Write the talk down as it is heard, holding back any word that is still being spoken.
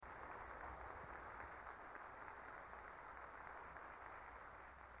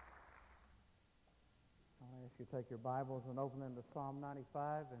You take your Bibles and open them to Psalm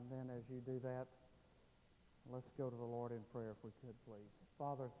 95, and then as you do that, let's go to the Lord in prayer if we could, please.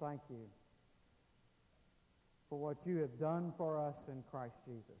 Father, thank you for what you have done for us in Christ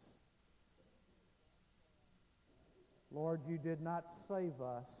Jesus. Lord, you did not save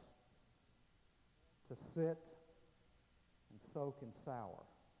us to sit and soak and sour.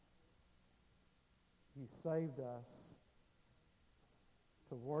 You saved us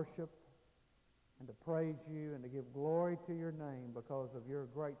to worship and to praise you and to give glory to your name because of your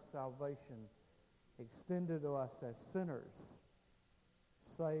great salvation extended to us as sinners,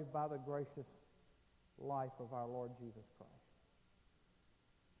 saved by the gracious life of our Lord Jesus Christ.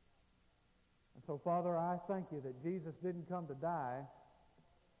 And so, Father, I thank you that Jesus didn't come to die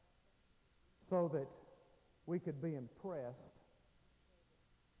so that we could be impressed.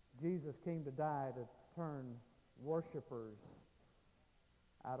 Jesus came to die to turn worshipers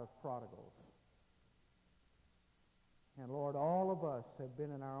out of prodigals. And Lord, all of us have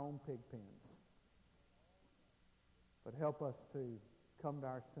been in our own pig pens. But help us to come to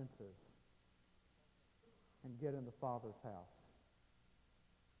our senses and get in the Father's house,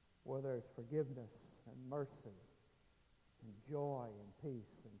 where there's forgiveness and mercy and joy and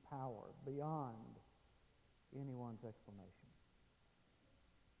peace and power beyond anyone's explanation.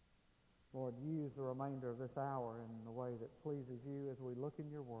 Lord, use the remainder of this hour in a way that pleases you as we look in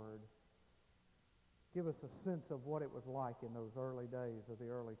your word. Give us a sense of what it was like in those early days of the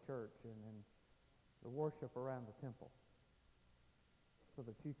early church and in the worship around the temple, so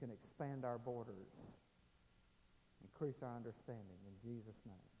that you can expand our borders, increase our understanding. In Jesus'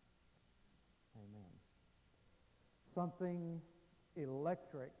 name, amen. Something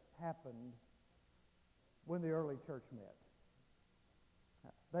electric happened when the early church met.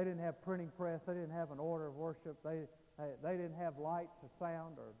 They didn't have printing press. They didn't have an order of worship. They didn't have lights or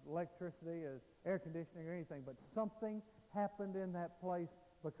sound or electricity or air conditioning or anything. But something happened in that place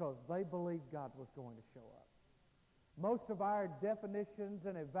because they believed God was going to show up. Most of our definitions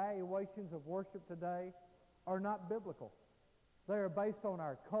and evaluations of worship today are not biblical. They are based on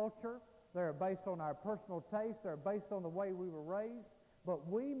our culture. They are based on our personal taste. They are based on the way we were raised. But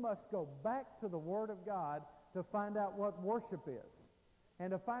we must go back to the Word of God to find out what worship is and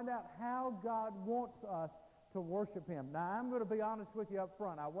to find out how God wants us to worship Him. Now, I'm going to be honest with you up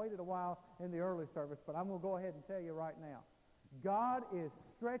front. I waited a while in the early service, but I'm going to go ahead and tell you right now. God is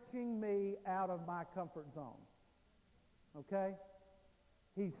stretching me out of my comfort zone. Okay?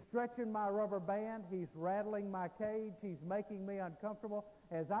 He's stretching my rubber band. He's rattling my cage. He's making me uncomfortable.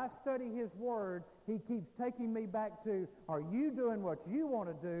 As I study His Word, He keeps taking me back to, are you doing what you want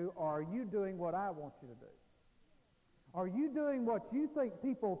to do, or are you doing what I want you to do? Are you doing what you think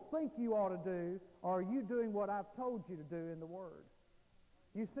people think you ought to do, or are you doing what I've told you to do in the Word?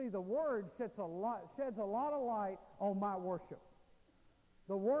 You see, the Word sheds a lot of light on my worship.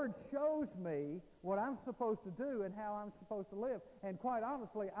 The Word shows me what I'm supposed to do and how I'm supposed to live. And quite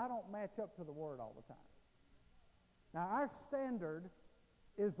honestly, I don't match up to the Word all the time. Now, our standard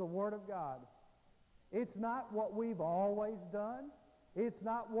is the Word of God. It's not what we've always done. It's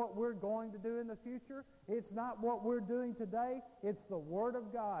not what we're going to do in the future. It's not what we're doing today. It's the Word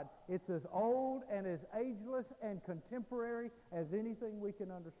of God. It's as old and as ageless and contemporary as anything we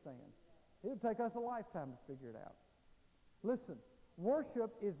can understand. It'll take us a lifetime to figure it out. Listen,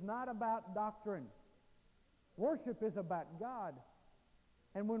 worship is not about doctrine. Worship is about God.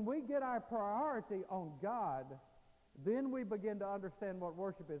 And when we get our priority on God, then we begin to understand what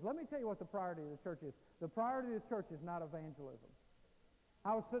worship is. Let me tell you what the priority of the church is. The priority of the church is not evangelism.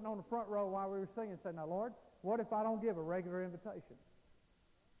 I was sitting on the front row while we were singing and said, now, Lord, what if I don't give a regular invitation?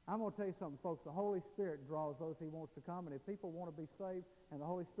 I'm going to tell you something, folks. The Holy Spirit draws those He wants to come, and if people want to be saved and the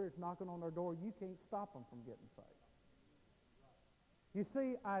Holy Spirit's knocking on their door, you can't stop them from getting saved. You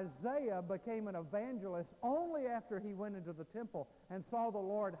see, Isaiah became an evangelist only after he went into the temple and saw the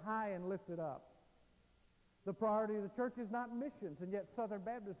Lord high and lifted up. The priority of the church is not missions, and yet Southern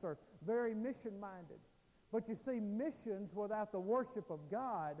Baptists are very mission-minded. But you see, missions without the worship of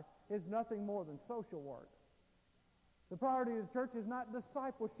God is nothing more than social work. The priority of the church is not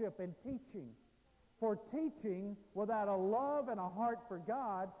discipleship and teaching. For teaching without a love and a heart for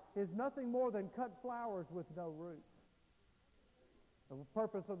God is nothing more than cut flowers with no roots. The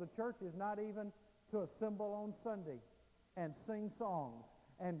purpose of the church is not even to assemble on Sunday and sing songs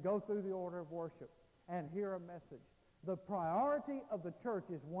and go through the order of worship and hear a message. The priority of the church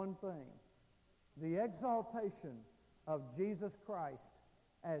is one thing: the exaltation of Jesus Christ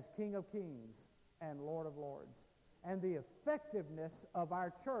as King of Kings and Lord of Lords. And the effectiveness of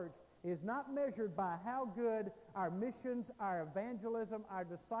our church is not measured by how good our missions, our evangelism, our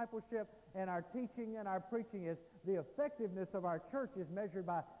discipleship, and our teaching and our preaching is. The effectiveness of our church is measured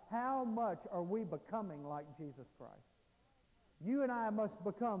by how much are we becoming like Jesus Christ. You and I must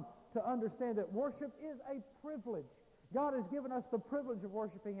become to understand that worship is a privilege. God has given us the privilege of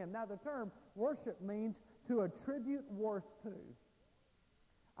worshiping Him. Now, the term worship means to attribute worth to.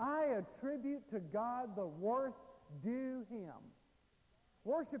 I attribute to God the worth due Him.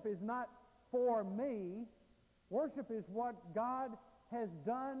 Worship is not for me. Worship is what God has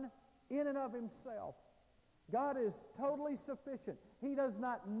done in and of Himself. God is totally sufficient. He does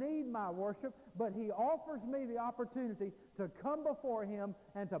not need my worship, but He offers me the opportunity to come before Him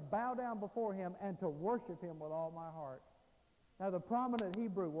and to bow down before Him and to worship Him with all my heart. Now, the prominent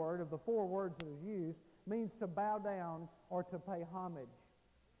Hebrew word of the 4 words that is used means to bow down or to pay homage.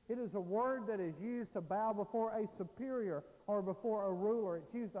 It is a word that is used to bow before a superior or before a ruler.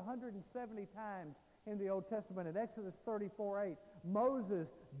 It's used 170 times in the Old Testament. In Exodus 34:8, Moses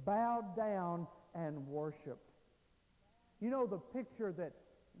bowed down and worshiped. You know, the picture that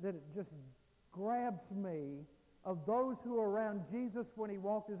it just grabs me of those who were around Jesus when He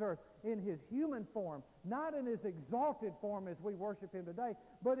walked His earth in His human form, not in His exalted form as we worship Him today,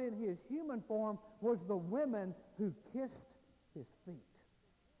 but in His human form was the women who kissed His feet.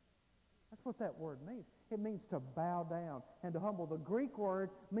 That's what that word means. It means to bow down and to humble. The Greek word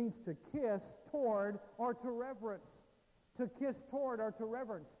means to kiss toward or to reverence. To kiss toward or to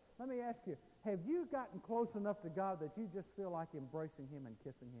reverence. Let me ask you, have you gotten close enough to God that you just feel like embracing Him and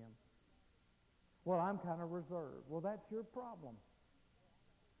kissing Him? Well, I'm kind of reserved. Well, that's your problem.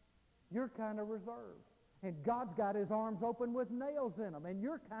 You're kind of reserved. And God's got His arms open with nails in them, and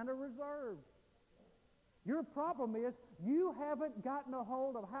you're kind of reserved. Your problem is you haven't gotten a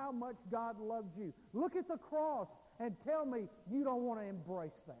hold of how much God loves you. Look at the cross and tell me you don't want to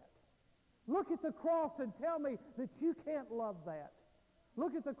embrace that. Look at the cross and tell me that you can't love that.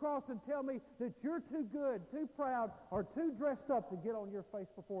 Look at the cross and tell me that you're too good, too proud, or too dressed up to get on your face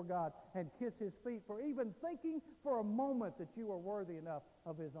before God and kiss His feet for even thinking for a moment that you are worthy enough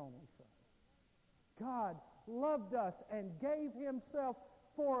of His only Son. God loved us and gave Himself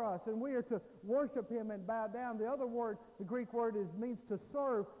for us, and we are to worship Him and bow down. The other word, the Greek word, means to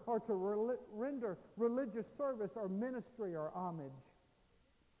serve or to render religious service or ministry or homage.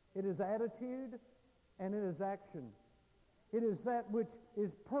 It is attitude and it is action. It is that which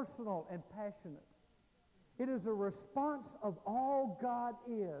is personal and passionate. It is a response of all God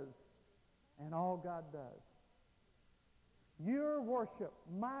is and all God does. Your worship,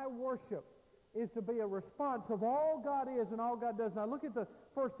 my worship, is to be a response of all God is and all God does. Now look at the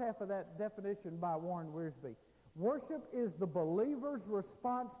first half of that definition by Warren Wiersbe. Worship is the believer's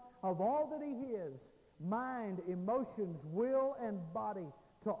response of all that he is, mind, emotions, will, and body,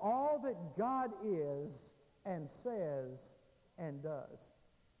 to all that God is and says and does.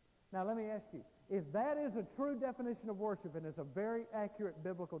 Now let me ask you, if that is a true definition of worship, and is a very accurate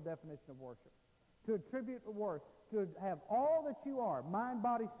biblical definition of worship, to attribute the worth, to have all that you are, mind,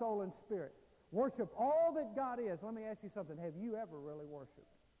 body, soul, and spirit, worship all that God is. Let me ask you something. Have you ever really worshiped?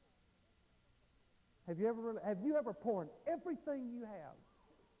 Have you ever poured everything you have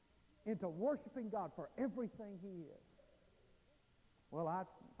into worshiping God for everything He is? Well,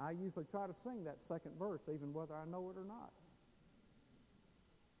 I usually try to sing that second verse, even whether I know it or not.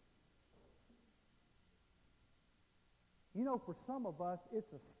 You know, for some of us,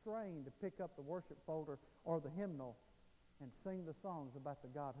 it's a strain to pick up the worship folder or the hymnal and sing the songs about the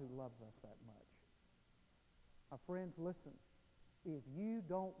God who loves us that much. My friends, listen. If you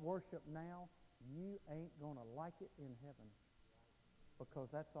don't worship now, you ain't going to like it in heaven, because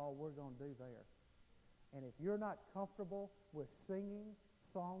that's all we're going to do there. And if you're not comfortable with singing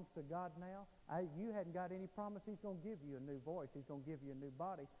songs to God now, you hadn't got any promise He's going to give you a new voice. He's going to give you a new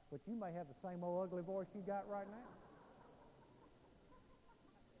body, but you may have the same old ugly voice you got right now.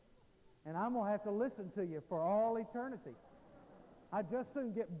 And I'm going to have to listen to you for all eternity. I'd just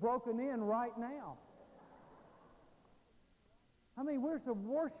soon get broken in right now. I mean, we're to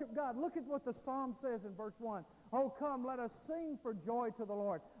worship God. Look at what the Psalm says in verse 1. Oh, come, let us sing for joy to the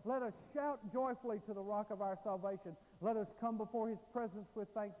Lord. Let us shout joyfully to the rock of our salvation. Let us come before His presence with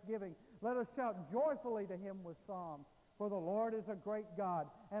thanksgiving. Let us shout joyfully to Him with psalms. For the Lord is a great God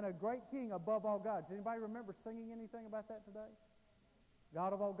and a great King above all gods. Anybody remember singing anything about that today?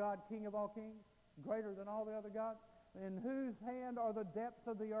 God of all God, King of all kings, greater than all the other gods, in whose hand are the depths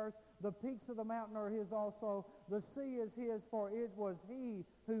of the earth, the peaks of the mountain are His also, the sea is His, for it was He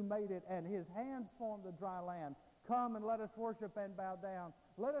who made it, and His hands formed the dry land. Come and let us worship and bow down.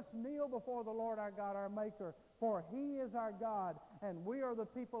 Let us kneel before the Lord our God, our Maker, For he is our God, and we are the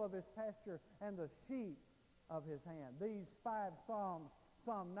people of his pasture and the sheep of his hand. These 5 psalms,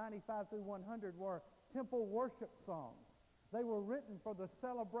 Psalm 95 through 100, were temple worship songs. They were written for the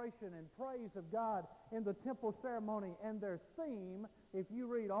celebration and praise of God in the temple ceremony, and their theme, if you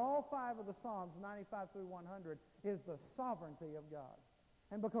read all 5 of the Psalms, 95 through 100, is the sovereignty of God.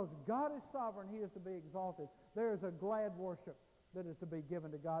 And because God is sovereign, he is to be exalted. There is a glad worship that is to be given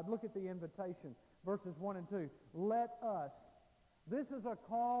to God. Look at the invitation, verses 1 and 2. Let us. This is a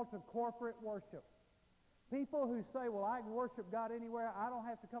call to corporate worship. People who say, well, I can worship God anywhere, I don't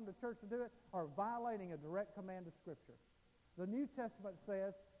have to come to church to do it, are violating a direct command of Scripture. The New Testament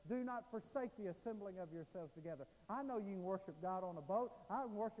says, do not forsake the assembling of yourselves together. I know you can worship God on a boat. I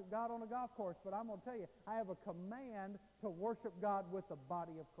can worship God on a golf course, but I'm going to tell you, I have a command to worship God with the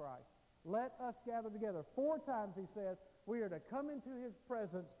body of Christ. Let us gather together. 4 times he says, we are to come into his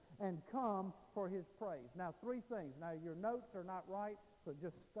presence and come for his praise. Now, 3 things. Now, your notes are not right, so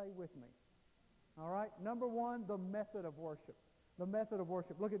just stay with me. All right? Number 1, the method of worship. The method of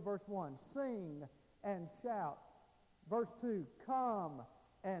worship. Look at verse 1. Sing and shout. Verse 2, come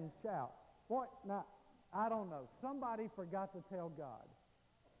and shout. What? Now, I don't know. Somebody forgot to tell God.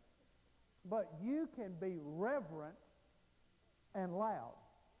 But you can be reverent and loud.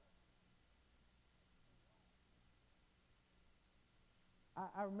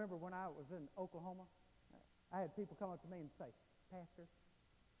 I remember when I was in Oklahoma, I had people come up to me and say, Pastor.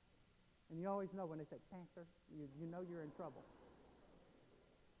 And you always know when they say, Pastor, you know you're in trouble.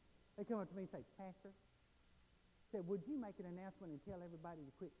 They come up to me and say, Pastor, said, would you make an announcement and tell everybody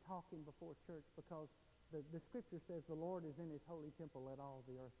to quit talking before church because the Scripture says the Lord is in his holy temple, let all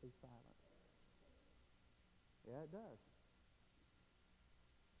the earth be silent. Yeah, it does.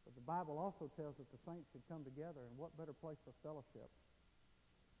 But the Bible also tells that the saints should come together, and what better place for fellowship?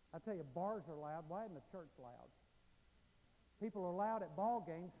 I tell you, bars are loud. Why isn't the church loud? People are loud at ball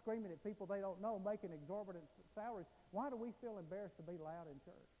games, screaming at people they don't know, making exorbitant salaries. Why do we feel embarrassed to be loud in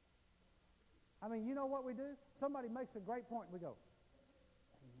church? I mean, you know what we do? Somebody makes a great point, and we go,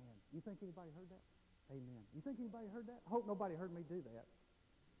 amen. You think anybody heard that? Amen. You think anybody heard that? I hope nobody heard me do that.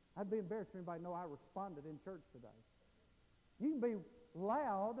 I'd be embarrassed if anybody know I responded in church today. You can be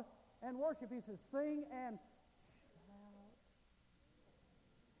loud and worship. He says, sing and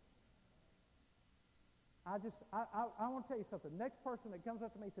I want to tell you something. Next person that comes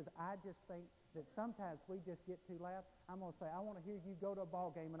up to me and says, I just think that sometimes we just get too loud. I'm going to say, I want to hear you go to a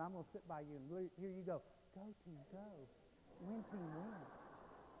ball game, and I'm going to sit by you and hear you go. Go team, go. Win team, win.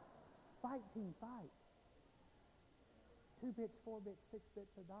 Fight team, fight. 2 bits, 4 bits, 6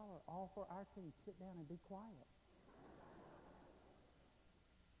 bits, $1, all for our team. Sit down and be quiet.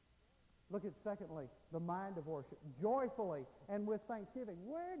 Look at, secondly, the mind of worship. Joyfully and with thanksgiving.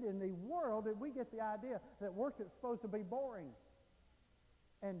 Where in the world did we get the idea that worship is supposed to be boring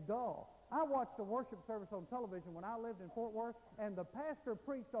and dull? I watched a worship service on television when I lived in Fort Worth, and the pastor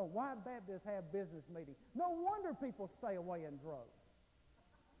preached on why Baptists have business meetings. No wonder people stay away in droves.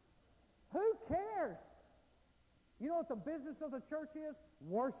 Who cares? You know what the business of the church is?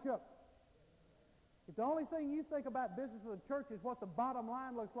 Worship. If the only thing you think about business of the church is what the bottom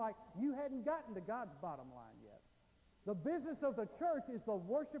line looks like, you hadn't gotten to God's bottom line yet. The business of the church is the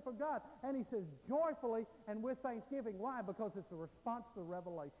worship of God. And he says joyfully and with thanksgiving. Why? Because it's a response to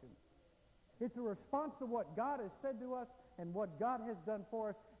revelation. It's a response to what God has said to us and what God has done for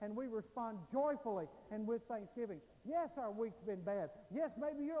us. And we respond joyfully and with thanksgiving. Yes, our week's been bad. Yes,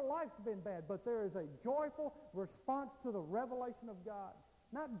 maybe your life's been bad. But there is a joyful response to the revelation of God.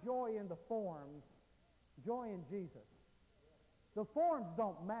 Not joy in the forms. Joy in Jesus. The forms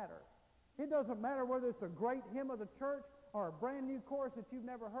don't matter. It doesn't matter whether it's a great hymn of the church or a brand new chorus that you've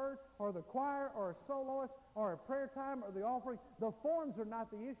never heard or the choir or a soloist or a prayer time or the offering. The forms are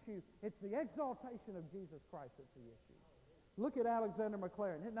not the issue. It's the exaltation of Jesus Christ that's the issue. Look at Alexander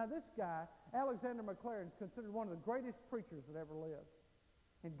McLaren. Now this guy, Alexander McLaren, is considered one of the greatest preachers that ever lived.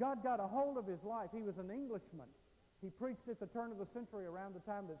 And God got a hold of his life. He was an Englishman. He preached at the turn of the century around the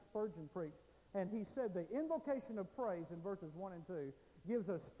time that Spurgeon preached. And he said the invocation of praise in verses 1 and 2 gives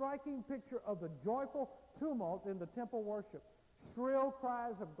a striking picture of the joyful tumult in the temple worship. Shrill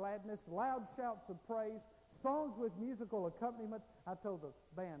cries of gladness, loud shouts of praise, songs with musical accompaniments. I told the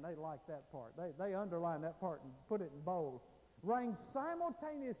band they liked that part. They underlined that part and put it in bold. Rang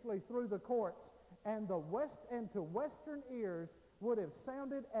simultaneously through the courts, and to Western ears would have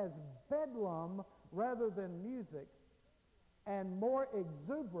sounded as bedlam rather than music, and more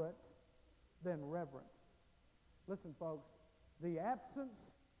exuberant than reverent. Listen, folks, the absence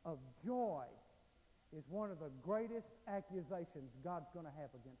of joy is one of the greatest accusations God's going to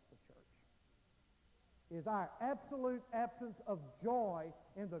have against the church. is our absolute absence of joy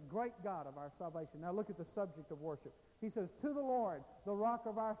in the great God of our salvation. Now look at the subject of worship. He says, to the Lord, the rock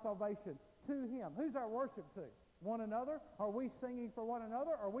of our salvation, to Him. Who's our worship to? One another? Are we singing for one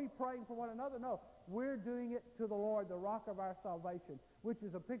another? Are we praying for one another? No, we're doing it to the Lord, the rock of our salvation, which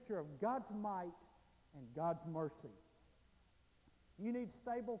is a picture of God's might and God's mercy. You need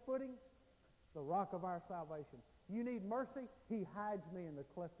stable footing? The rock of our salvation. You need mercy? He hides me in the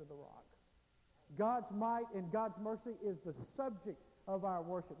cleft of the rock. God's might and God's mercy is the subject of our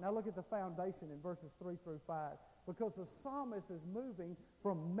worship. Now look at the foundation in verses 3 through 5. Because the psalmist is moving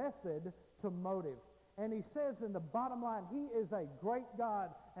from method to motive. And he says in the bottom line, He is a great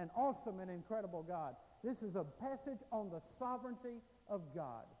God, an awesome and incredible God. This is a passage on the sovereignty of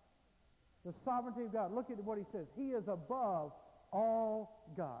God. The sovereignty of God. Look at what he says. He is above all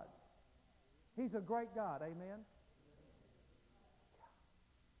gods. He's a great God. Amen?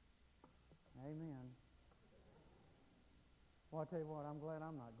 Amen. Well, I tell you what, I'm glad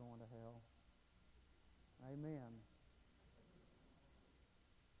I'm not going to hell. Amen.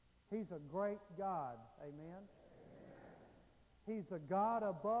 He's a great God. Amen. He's a God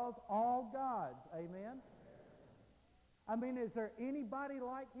above all gods. Amen. I mean, is there anybody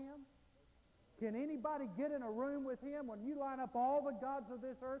like Him? Can anybody get in a room with Him? When you line up all the gods of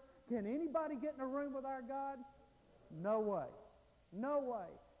this earth, can anybody get in a room with our God? No way. No way.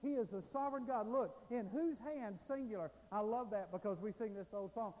 He is a sovereign God. Look, in whose hand, singular. I love that because we sing this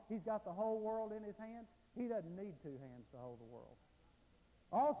old song. He's got the whole world in His hands. He doesn't need two hands to hold the world.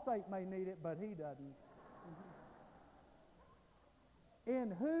 Allstate may need it, but He doesn't.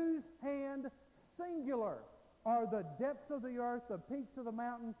 In whose hand, singular, are the depths of the earth, the peaks of the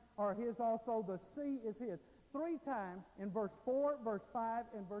mountain are His also, the sea is His. 3 times in verse 4, verse 5,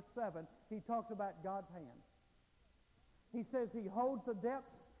 and verse 7, he talks about God's hand. He says He holds the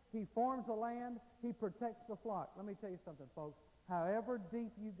depths, He forms the land, He protects the flock. Let me tell you something, folks. However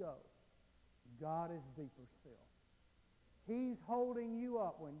deep you go, God is deeper still. He's holding you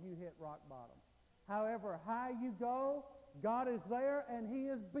up when you hit rock bottom. However high you go, God is there, and He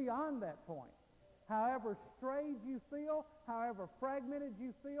is beyond that point. However strayed you feel, however fragmented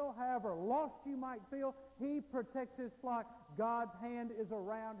you feel, however lost you might feel, He protects His flock. God's hand is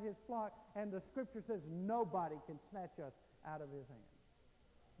around His flock, and the Scripture says nobody can snatch us out of His hand.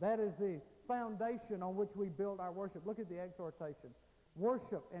 That is the foundation on which we build our worship. Look at the exhortation.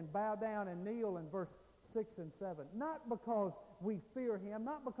 Worship and bow down and kneel in verse 6 and 7. Not because we fear Him,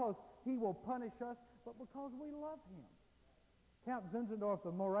 not because He will punish us, but because we love Him. Count Zinzendorf,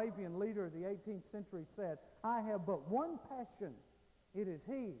 the Moravian leader of the 18th century, said, I have but one passion. It is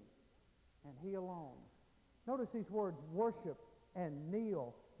He, and He alone. Notice these words, worship and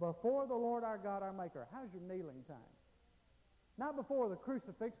kneel before the Lord our God, our Maker. How's your kneeling time? Not before the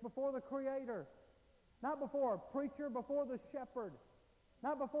crucifix, before the Creator. Not before a preacher, before the shepherd.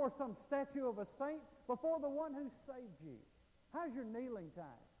 Not before some statue of a saint, before the one who saved you. How's your kneeling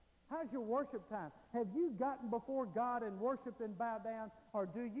time? How's your worship time? Have you gotten before God and worshiped and bowed down? Or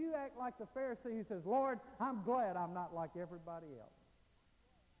do you act like the Pharisee who says, Lord, I'm glad I'm not like everybody else?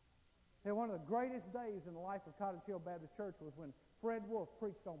 And one of the greatest days in the life of Cottage Hill Baptist Church was when Fred Wolf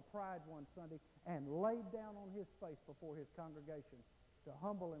preached on pride one Sunday and laid down on his face before his congregation to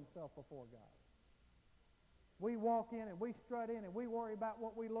humble himself before God. We walk in and we strut in and we worry about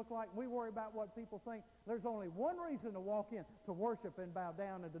what we look like. We worry about what people think. There's only one reason to walk in, to worship and bow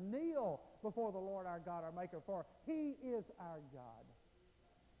down and to kneel before the Lord our God, our Maker, for He is our God.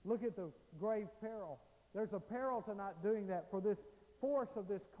 Look at the grave peril. There's a peril to not doing that, for this force of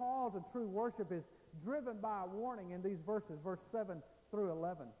this call to true worship is driven by a warning in these verses, verse 7 through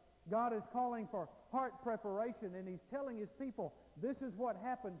 11. God is calling for heart preparation, and He's telling His people, this is what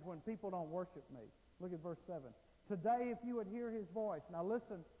happens when people don't worship me. Look at verse 7. Today, if you would hear His voice. Now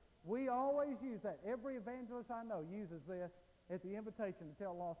listen, we always use that. Every evangelist I know uses this at the invitation to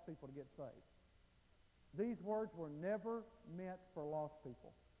tell lost people to get saved. These words were never meant for lost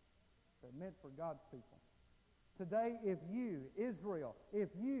people. They're meant for God's people. Today, if you, Israel, if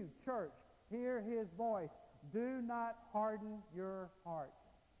you, church, hear His voice, do not harden your hearts.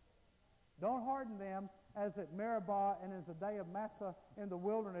 Don't harden them as at Meribah and as the day of Massah in the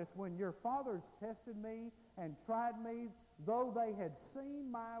wilderness, when your fathers tested me and tried me, though they had seen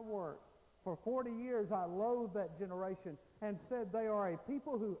my work. For 40 years I loathed that generation and said, they are a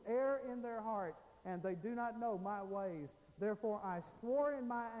people who err in their heart, and they do not know my ways. Therefore I swore in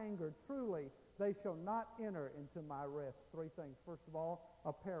my anger, truly they shall not enter into my rest. 3 things. First of all,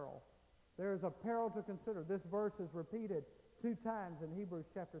 a peril. There is a peril to consider. This verse is repeated 2 times in Hebrews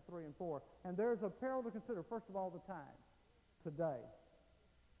chapter 3 and 4. And there's a peril to consider. First of all, the time. Today.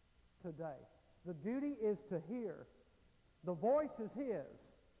 Today. The duty is to hear. The voice is His,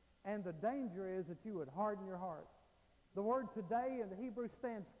 and the danger is that you would harden your heart. The word today in the Hebrew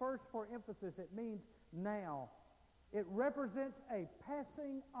stands first for emphasis. It means now. It represents a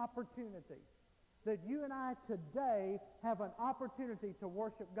passing opportunity. That you and I today have an opportunity to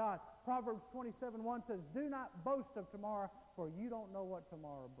worship God. Proverbs 27:1 says, "Do not boast of tomorrow, for you don't know what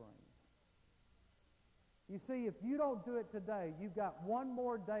tomorrow brings." You see, if you don't do it today, you've got one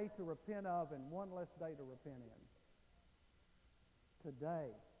more day to repent of and one less day to repent in.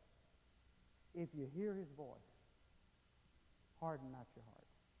 Today, if you hear His voice, harden not your heart.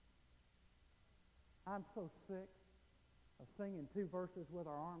 I'm so sick of singing 2 verses with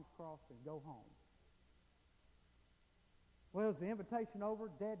our arms crossed and go home. Well, is the invitation over?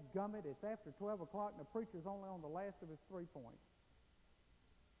 Dadgummit, it's after 12 o'clock and the preacher's only on the last of his 3 points.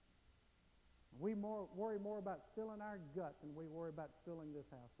 We worry more about filling our gut than we worry about filling this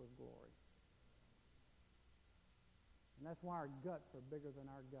house with glory. And that's why our guts are bigger than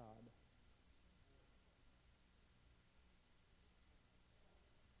our God.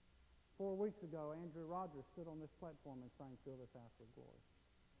 Four weeks ago, Andrew Rogers stood on this platform and sang, "Fill this house with glory."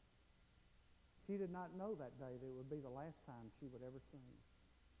 She did not know that day that it would be the last time she would ever sing.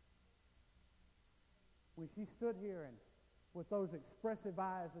 When she stood here and with those expressive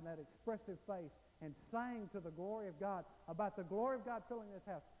eyes and that expressive face and sang to the glory of God, about the glory of God filling this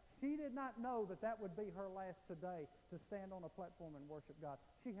house, she did not know that that would be her last today, to stand on a platform and worship God.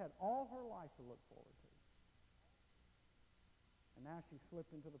 She had all her life to look forward to. And now she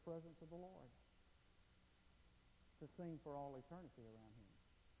slipped into the presence of the Lord to sing for all eternity around Him.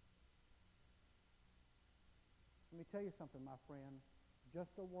 Let me tell you something, my friend.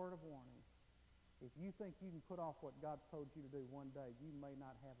 Just a word of warning. If you think you can put off what God's told you to do one day, you may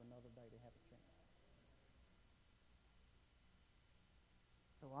not have another day to have a chance.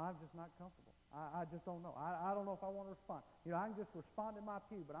 So I'm just not comfortable. I just don't know. I don't know if I want to respond. I can just respond in my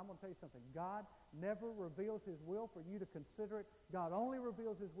pew, but I'm going to tell you something. God never reveals His will for you to consider it. God only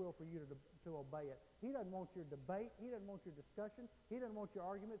reveals His will for you to obey it. He doesn't want your debate. He doesn't want your discussion. He doesn't want your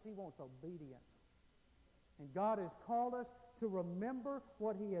arguments. He wants obedience. And God has called us to remember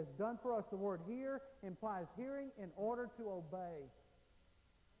what He has done for us. The word hear implies hearing in order to obey.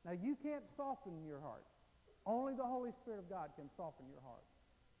 Now, you can't soften your heart. Only the Holy Spirit of God can soften your heart.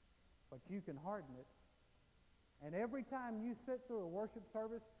 But you can harden it. And every time you sit through a worship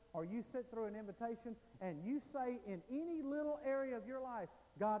service or you sit through an invitation and you say in any little area of your life,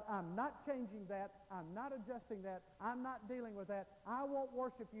 "God, I'm not changing that. I'm not adjusting that. I'm not dealing with that. I won't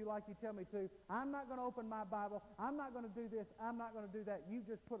worship you like you tell me to. I'm not going to open my Bible. I'm not going to do this. I'm not going to do that." You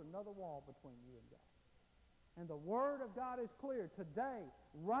just put another wall between you and God. And the Word of God is clear today,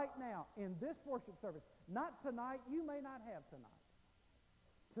 right now, in this worship service. Not tonight. You may not have tonight.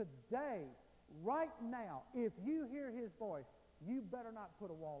 Today, right now, if you hear His voice, you better not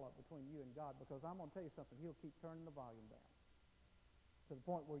put a wall up between you and God, because I'm going to tell you something. He'll keep turning the volume down to the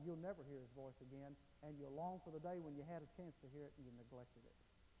point where you'll never hear His voice again, and you'll long for the day when you had a chance to hear it and you neglected it.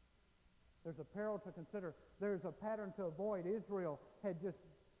 There's a peril to consider. There's a pattern to avoid. Israel had just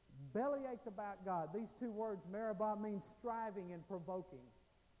bellyached about God. These 2 words, Meribah, means striving and provoking.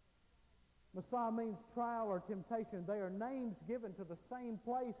 Massah means trial or temptation. They are names given to the same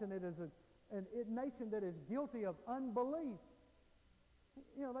place, and it is a nation that is guilty of unbelief.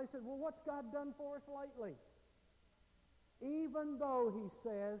 They said, "Well, what's God done for us lately?" Even though He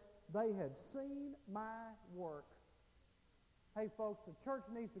says they had seen my work. Hey, folks, the church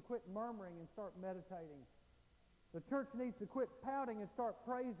needs to quit murmuring and start meditating. The church needs to quit pouting and start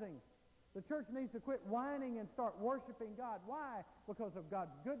praising. The church needs to quit whining and start worshiping God. Why? Because of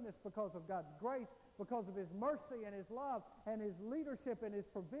God's goodness, because of God's grace, because of His mercy and His love and His leadership and His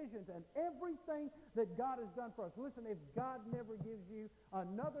provisions and everything that God has done for us. Listen, if God never gives you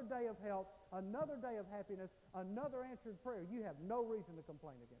another day of health, another day of happiness, another answered prayer, you have no reason to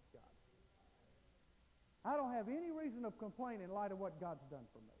complain against God. I don't have any reason of complaining in light of what God's done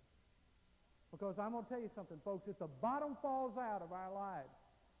for me. Because I'm going to tell you something, folks. If the bottom falls out of our lives,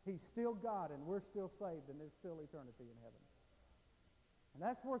 He's still God, and we're still saved, and there's still eternity in heaven. And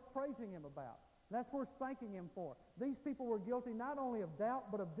that's worth praising Him about. That's worth thanking Him for. These people were guilty not only of doubt,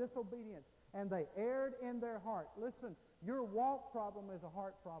 but of disobedience, and they erred in their heart. Listen, your walk problem is a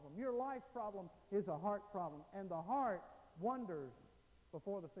heart problem. Your life problem is a heart problem, and the heart wanders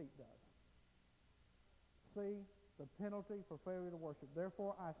before the feet does. See the penalty for failure to worship.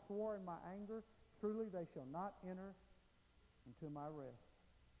 Therefore I swore in my anger, truly they shall not enter into my rest.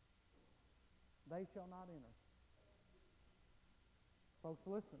 They shall not enter. Folks,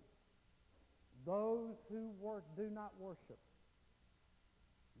 listen. Those who do not worship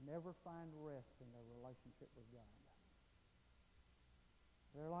never find rest in their relationship with God.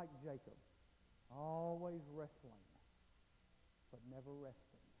 They're like Jacob, always wrestling, but never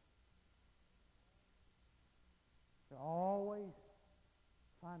resting. They're always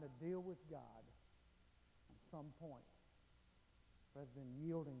trying to deal with God at some point, rather than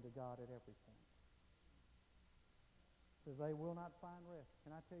yielding to God at every point. It says they will not find rest.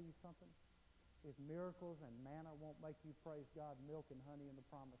 Can I tell you something? If miracles and manna won't make you praise God, milk and honey in the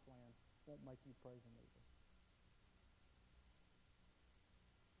promised land won't make you praise Him either.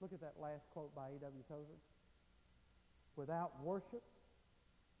 Look at that last quote by A.W. Tozer. Without worship,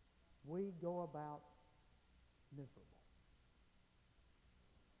 we go about miserable.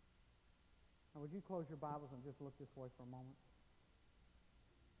 Now, would you close your Bibles and just look this way for a moment?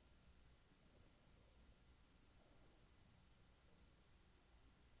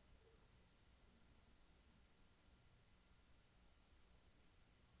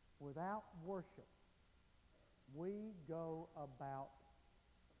 Without worship, we go about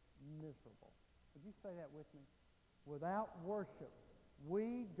miserable. Would you say that with me? Without worship,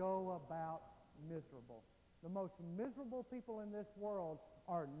 we go about miserable. The most miserable people in this world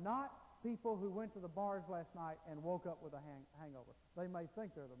are not people who went to the bars last night and woke up with a hangover. They may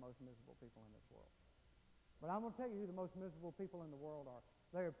think they're the most miserable people in this world. But I'm going to tell you who the most miserable people in the world are.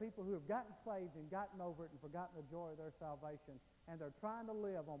 They are people who have gotten saved and gotten over it and forgotten the joy of their salvation, and they're trying to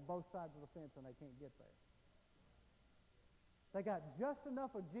live on both sides of the fence and they can't get there. They got just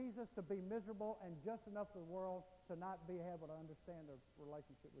enough of Jesus to be miserable and just enough of the world to not be able to understand their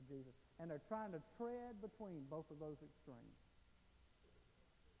relationship with Jesus. And they're trying to tread between both of those extremes.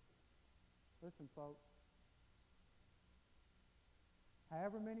 Listen, folks.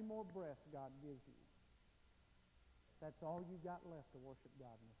 However many more breaths God gives you, that's all you got left to worship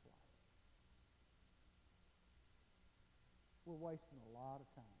God in this life. We're wasting a lot of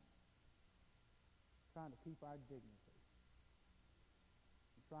time trying to keep our dignity,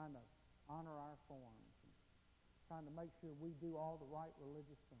 and trying to honor our forms, and trying to make sure we do all the right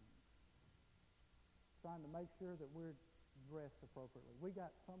religious things, trying to make sure that we're dressed appropriately. We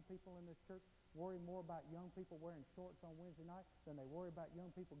got some people in this church worry more about young people wearing shorts on Wednesday night than they worry about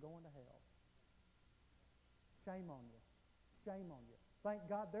young people going to hell. Shame on you. Shame on you. Thank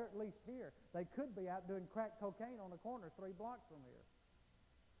God they're at least here. They could be out doing crack cocaine on the corner 3 blocks from here.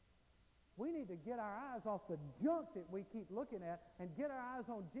 We need to get our eyes off the junk that we keep looking at and get our eyes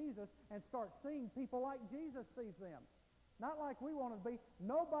on Jesus and start seeing people like Jesus sees them. Not like we want to be.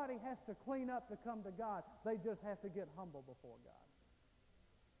 Nobody has to clean up to come to God. They just have to get humble before God.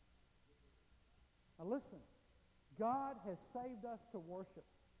 Now listen, God has saved us to worship.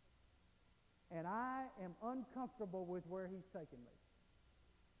 And I am uncomfortable with where He's taken me.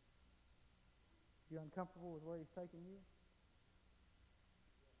 You uncomfortable with where He's taking you?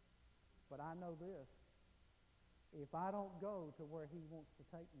 But I know this. If I don't go to where He wants to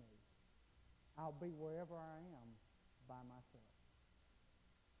take me, I'll be wherever I am by myself.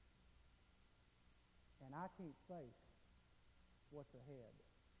 And I can't face what's ahead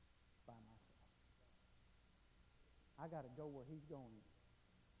by myself. I got to go where He's going.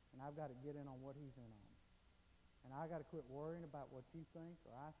 And I've got to get in on what He's in on. And I got to quit worrying about what you think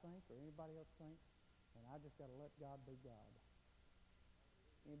or I think or anybody else thinks. And I just got to let God be God.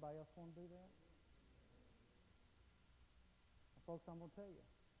 Anybody else want to do that? Well, folks, I'm going to tell you.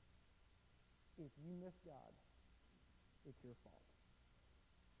 If you miss God, it's your fault.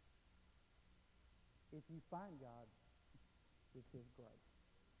 If you find God, it's His grace.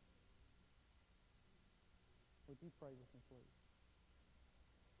 Would you pray with me, please?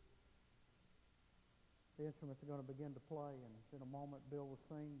 The instruments are going to begin to play, and in a moment Bill will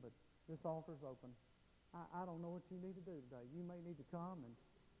sing, but this altar's open. I don't know what you need to do today. You may need to come and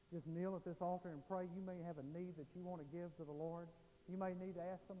just kneel at this altar and pray. You may have a need that you want to give to the Lord. You may need to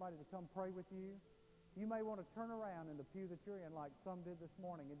ask somebody to come pray with you. You may want to turn around in the pew that you're in like some did this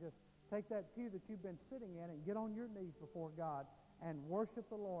morning and just take that pew that you've been sitting in and get on your knees before God and worship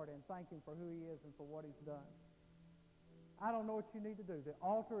the Lord and thank Him for who He is and for what He's done. I don't know what you need to do. The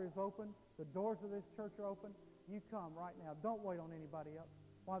altar is open. The doors of this church are open. You come right now. Don't wait on anybody else.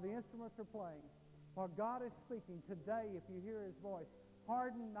 While the instruments are playing, while God is speaking, today, if you hear His voice,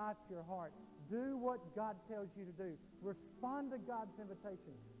 harden not your heart. Do what God tells you to do. Respond to God's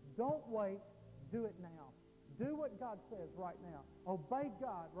invitation. Don't wait. Do it now. Do what God says right now. Obey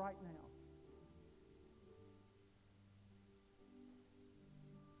God right now.